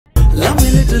Love me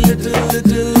little, little,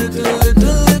 little, little,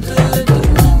 little, little, little.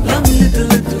 Love me little,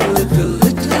 little, little,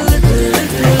 little, little,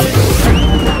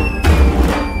 little.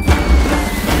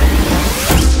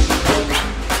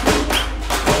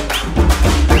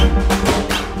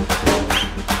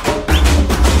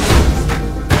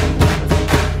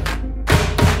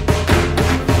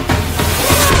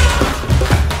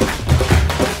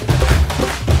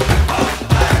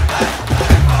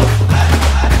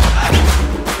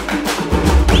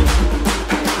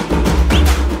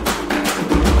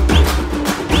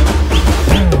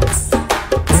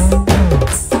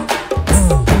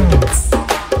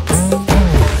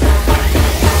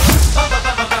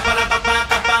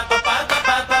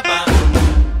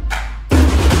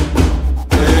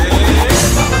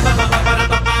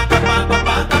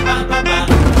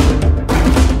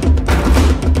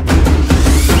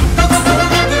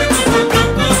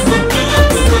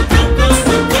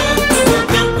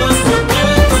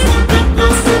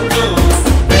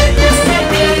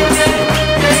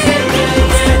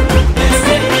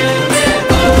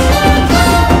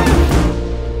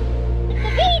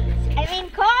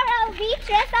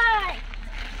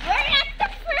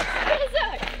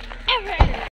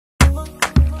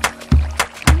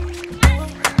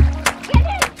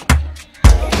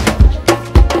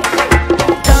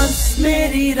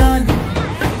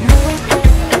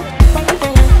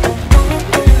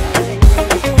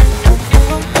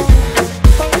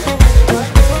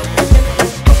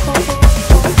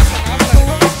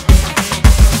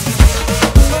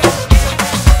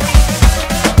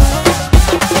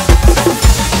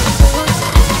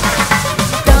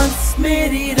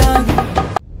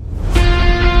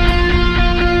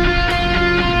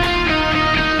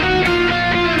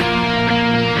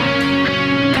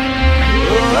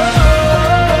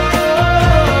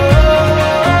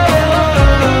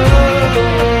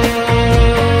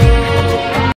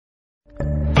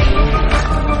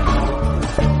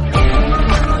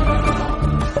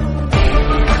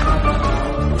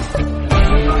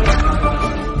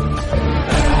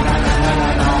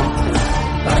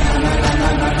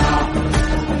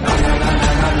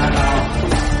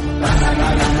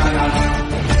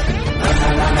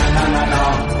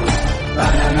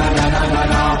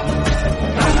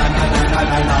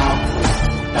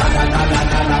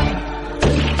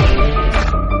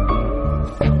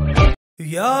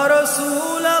 Ya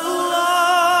Rasulallah,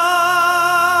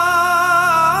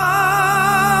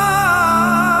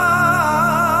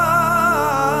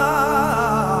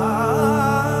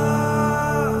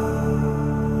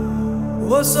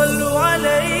 wa sallu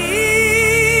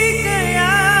alayka ya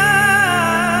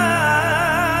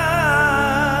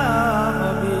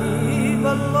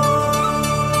Habiballah.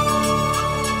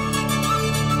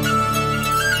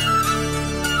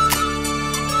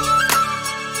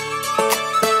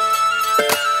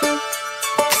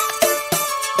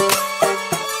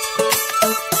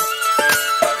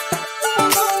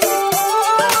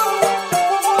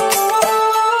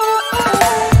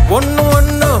 ஒன்னு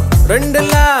ஒன்னு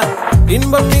ரெண்டுலா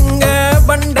இன்பம் இங்க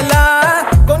பண்டலா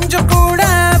கொஞ்சம் கூட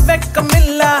வெக்கம்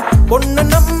இல்ல பொண்ணு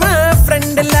நம்ம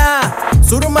ஃப்ரெண்ட்ல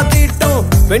சுரும தீட்டும்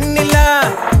வெண்ணிலா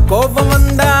கோபம்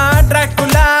வந்தா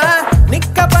டிராக்குலா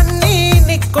நிக்க பண்ணி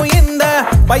நிக்கும் இந்த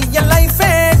பையன்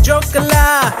லைஃபே ஜோக்கலா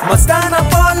மஸ்தான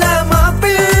போல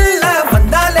மாப்பிள்ள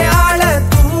வந்தாலே ஆள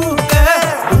தூக்க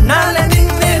உன்னால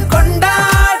நின்னு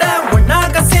கொண்டாட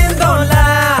ஒன்னாக சேர்ந்தோம்ல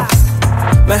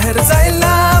மெஹர்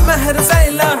சைலா மெஹர்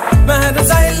சைலா மெஹர்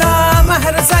சைலா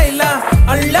மெஹர் சைலா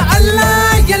அல்ல அல்ல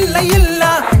எல்ல இல்ல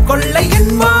கொள்ளை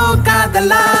என்போ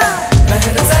காதலா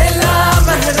மெஹர் சைலா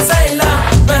மெஹர் சைலா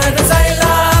மெஹர்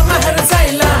சைலா மெஹர்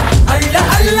சைலா அல்ல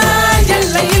அல்ல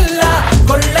எல்ல இல்ல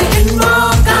கொள்ளை என்போ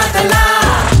காதலா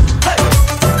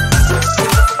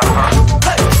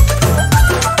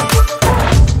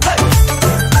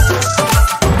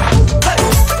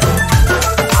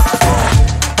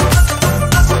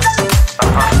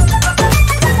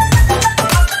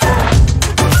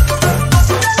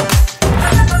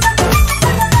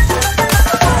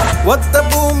ஒத்த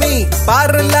பூமி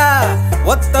பாருல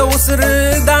ஒத்த உசுறு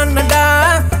தானடா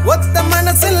ஒத்த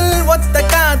மனசில் ஒத்த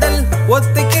காதல்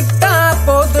ஒத்திக்கிட்டா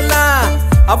போதுலா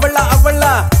அவளா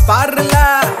அவளா பாருல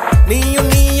நீயும்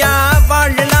நீயா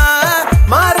வாழலா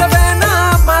மாற வேணா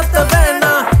மாத்த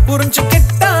வேணா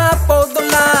புரிஞ்சுக்கிட்டா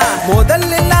போதுலா முதல்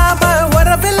இல்லாம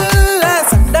வரவில்ல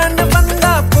சண்டாண்டு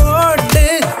வந்தா போட்டு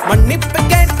மன்னிப்பு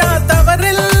கேட்டா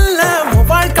தவறில்ல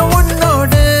வாழ்க்கை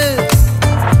உன்னோடு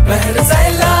மெஹர்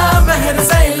சைலா மெஹர்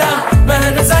சைலா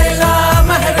மெஹர் சைலா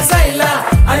மெஹர் சைலா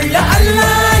அல்ல அல்ல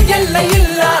எல்ல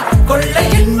இல்ல கொள்ளை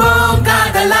என்போ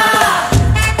காதலா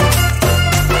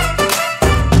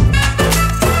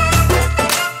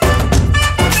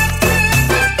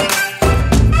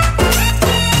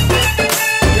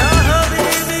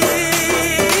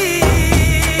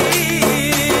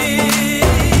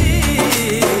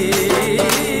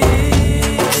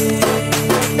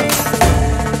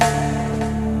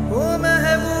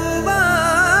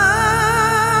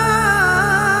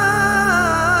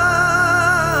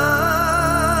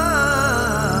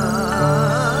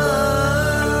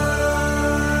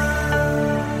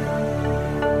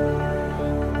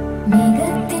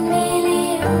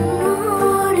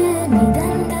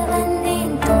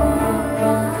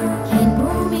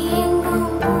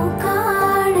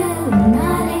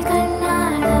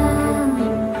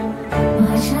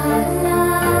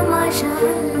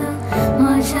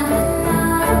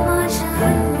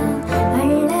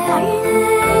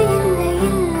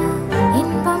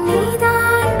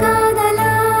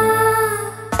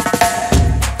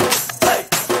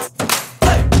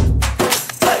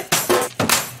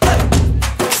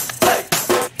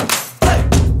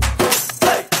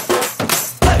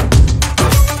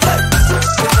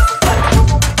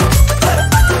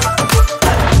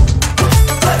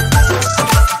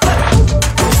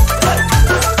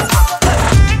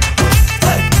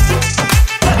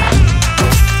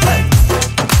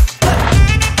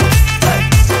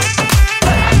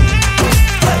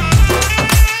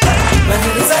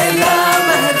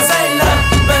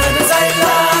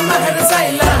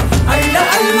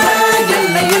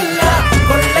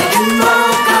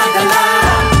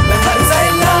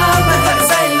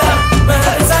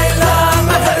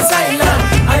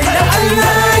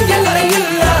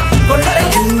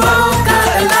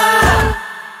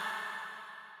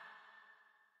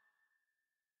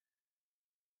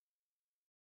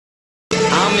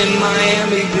in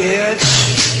Miami,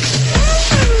 bitch.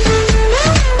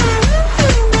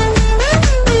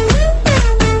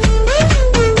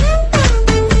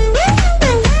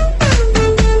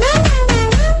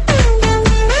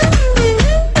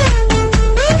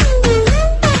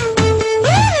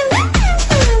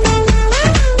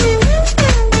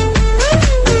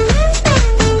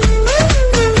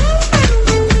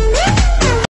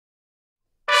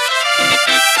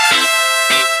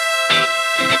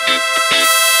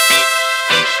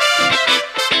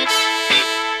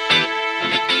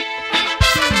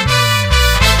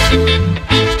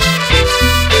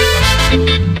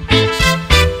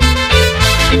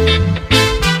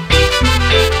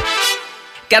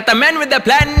 Got the man with the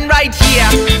plan right here,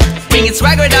 bringing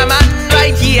swag with the man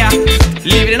right here,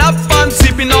 living it up on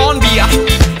sipping on beer.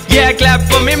 Yeah, clap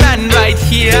for me man right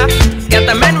here. Got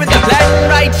the man with the plan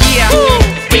right here,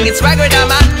 bringing swag with the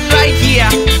man right here,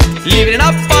 living it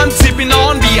up on sipping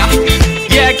on beer.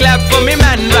 Yeah, clap for me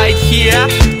man right here.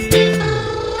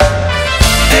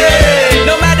 Hey,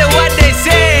 no matter what they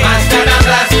say, Master the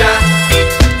Blaster.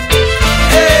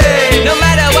 hey, no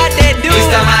matter what they do,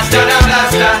 Mr. Master the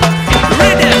Blaster.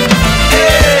 rhythm.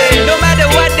 Hey, no matter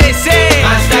what they say,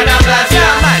 Master the Blaster.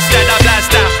 yeah, Master the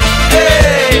Blaster.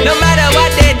 Hey, no matter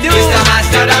what they do, Mr.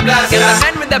 Master the get the Blaster.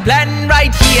 man with the plan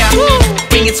right here,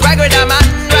 bringing swag with the man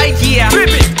right here,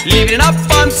 living it up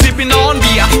on sipping on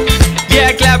beer.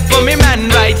 Yeah, clap for me man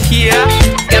right here.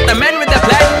 Got the man with the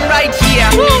plan right here,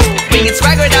 bringing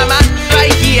swag with the man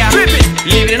right here,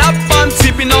 living it up on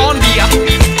sipping on beer.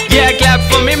 Yeah, clap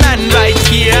for me man right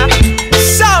here.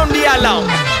 Sound the alarm.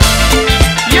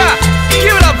 Yeah,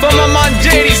 give it up for my man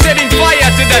JD setting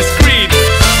fire to the screen.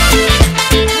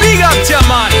 Big up to your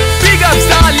man, big up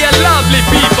to all your lovely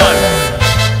people.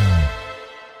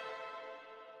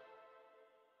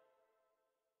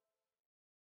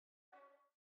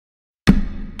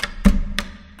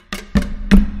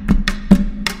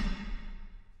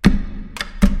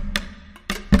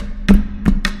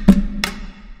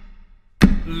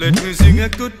 Let me sing a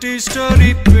goody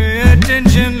story, pay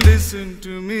attention, listen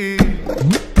to me.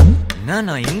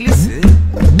 No, English.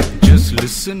 Just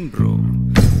listen, bro.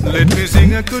 Let me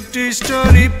sing a goody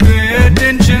story, pay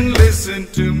attention, listen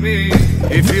to me.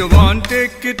 If you want,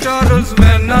 take it or else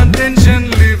when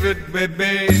attention, leave it,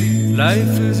 baby.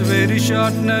 Life is very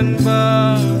short,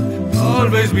 Nanba,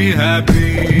 always be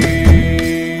happy.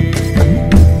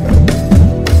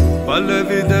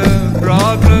 Palavida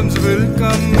problems will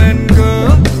come and go,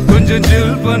 konjam chill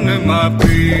pannu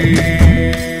maapi.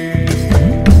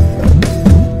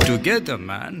 Together,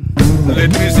 man. Let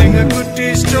me sing a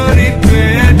goody story,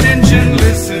 pay attention,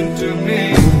 listen to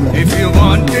me. If you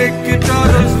want, take it or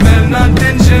else when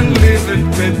attention, leave it,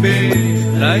 baby.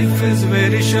 Life is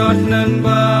very short,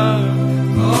 Nanba,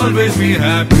 always be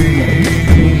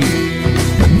happy.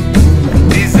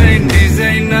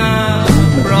 Designer,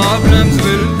 problems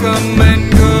will come and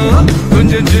go,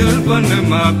 konjam chill pannu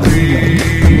maapi.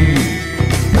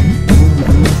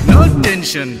 No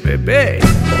tension, baby.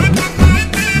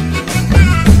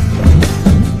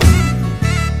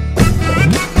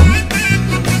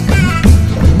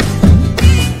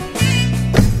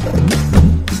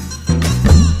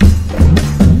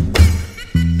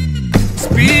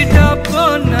 Speed up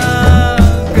on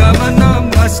governor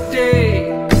must stay.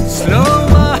 Slow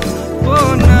up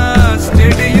on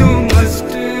steady you must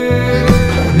stay.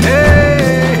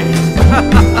 Hey,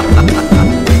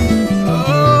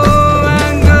 oh,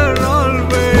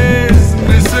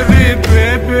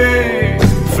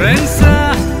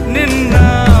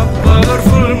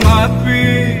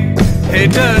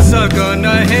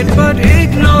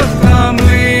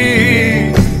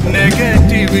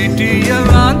 Positivity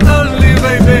எல்லாம் தள்ளி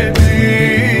வை baby.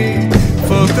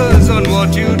 Focus on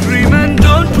what you dream and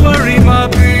don't worry my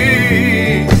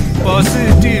baby.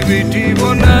 Positivity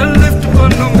wanna lift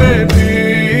பண்ணும் baby.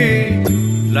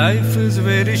 Life is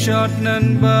very short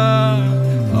namba,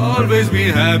 always be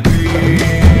happy.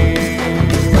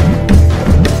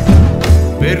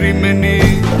 Very many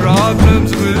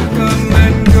problems will come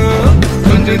and go,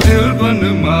 கொஞ்சம் chill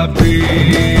பண்ணு மாப்பி.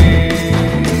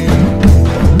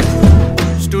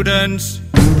 Students,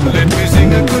 let me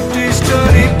sing a good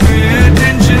story. Pay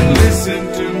attention, listen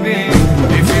to me.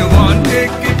 If you want,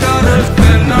 take it or else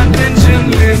pay attention,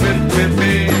 live it with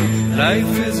me.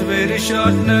 Life is very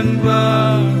short, Namba.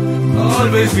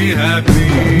 Always be happy.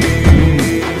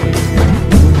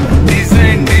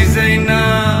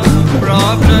 Designer,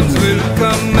 problems will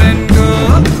come and go.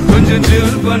 Konjam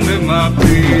chill pannu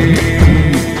maapi.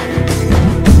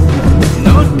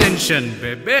 No tension,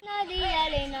 baby.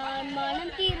 நதியாலே நான்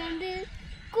மனம் திறந்து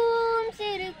கூம்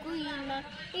சிறு குயில் நான்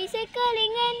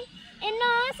இசைக்கலைஞன் என்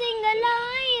ஆசைகள்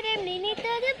ஆயிரம்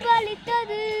நினைத்தது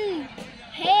பலித்தது.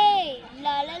 ஹே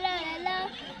லாலலாலலா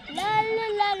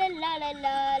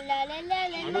லாலலாலலாலலா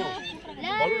லாலலாலலா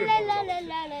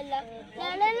லாலலாலலாலலா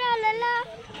லாலலாலலா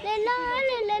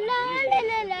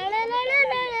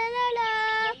லாலலாலலாலலா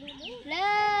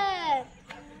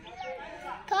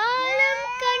காலம்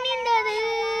கனிந்தது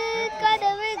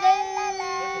கதவுகள்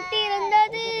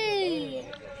திறந்தது.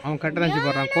 அவன் கட்டதாச்சு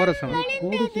போடுறான் கோரஸ் அவன்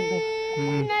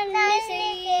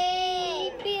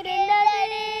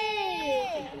பிறந்தது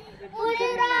புது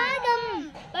ராகம்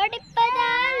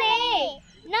படிப்பதாலே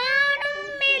நானும்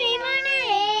இறைவனே.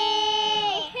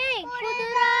 புது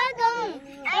ராகம்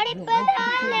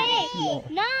படிப்பதாலே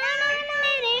நானும்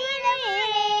இறைவனே.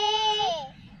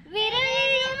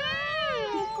 விரலிலும்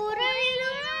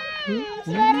குரலிலும்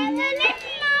ஸ்வரங்களின்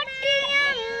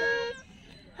நாட்டியம்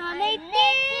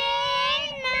அமைத்தேன்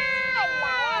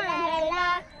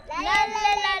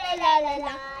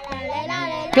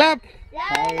கிளாப்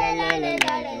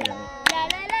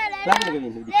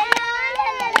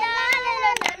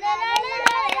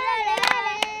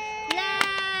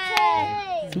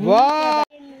வா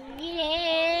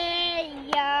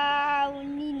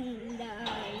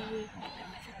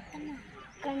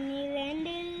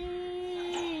கண்ணிரண்டில்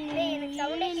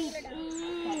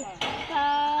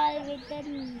பால்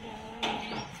விட்டறிந்த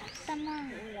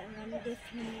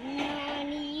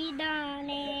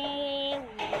நீதானே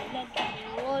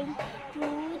உலகோல்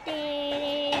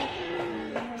பூத்தேரே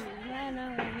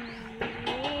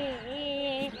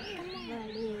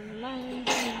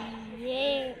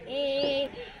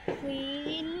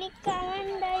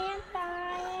கவண்டயம்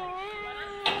தாய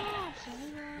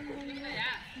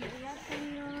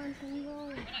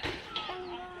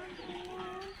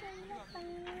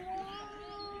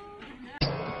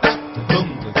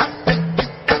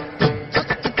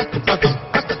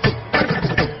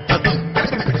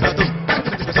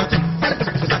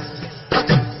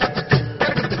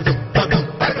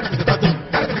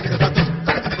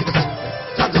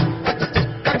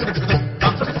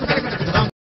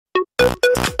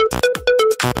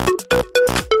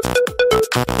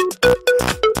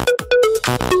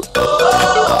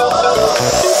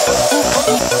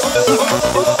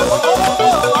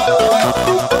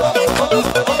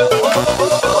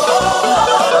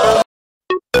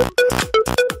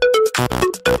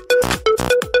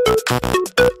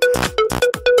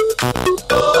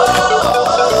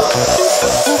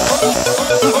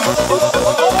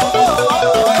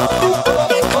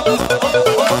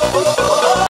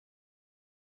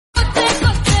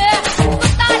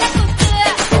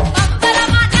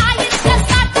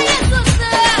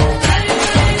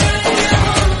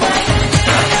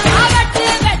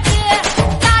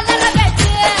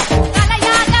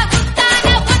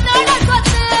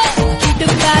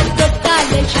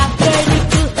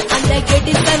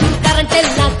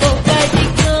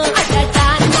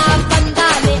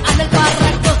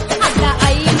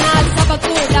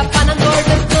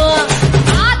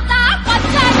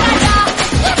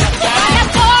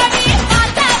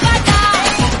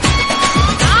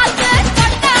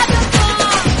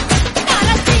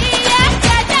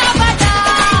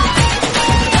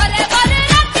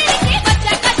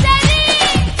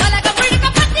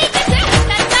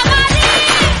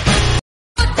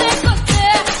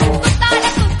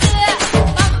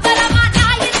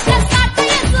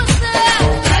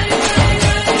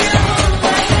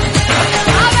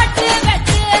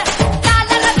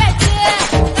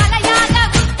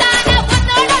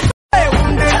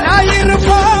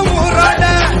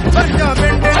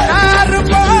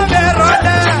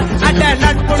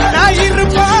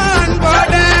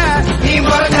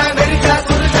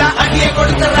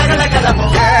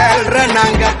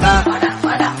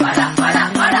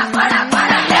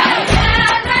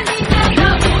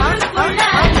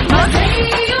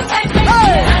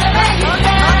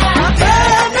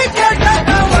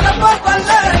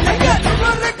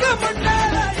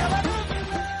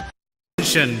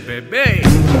attention, baby.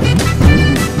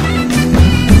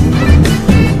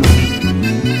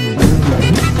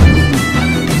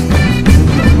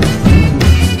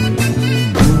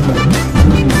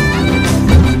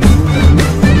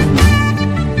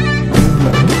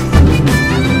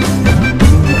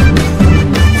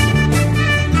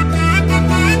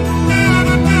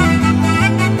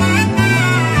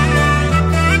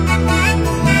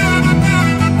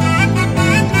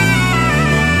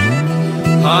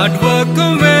 Hard work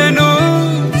venu,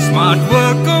 smart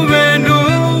work venu,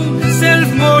 self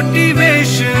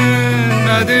motivation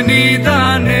adu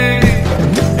needane.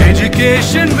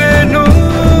 Education venu,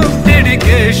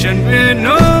 dedication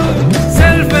venu,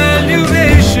 self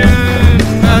valuation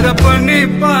adha panni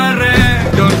paare.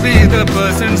 Don't be the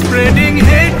person spreading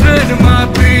hatred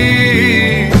maapi,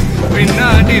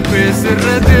 pinnadi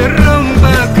pesuradhu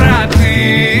romba crappy.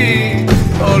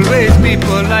 Always be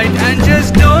polite and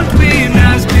just don't be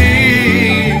nasty.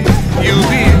 You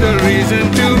be the reason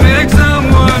to make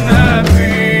someone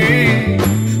happy.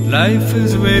 Life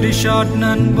is very short,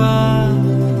 Nanba.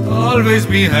 Always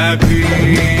be happy.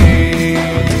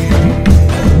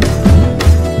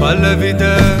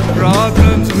 Palavida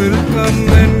problems will come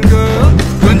and go.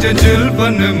 Konja chill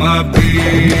pannu maapi.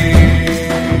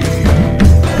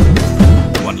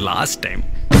 One last time.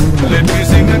 Let me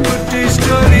sing a good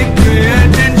story. Pay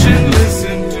attention, listen.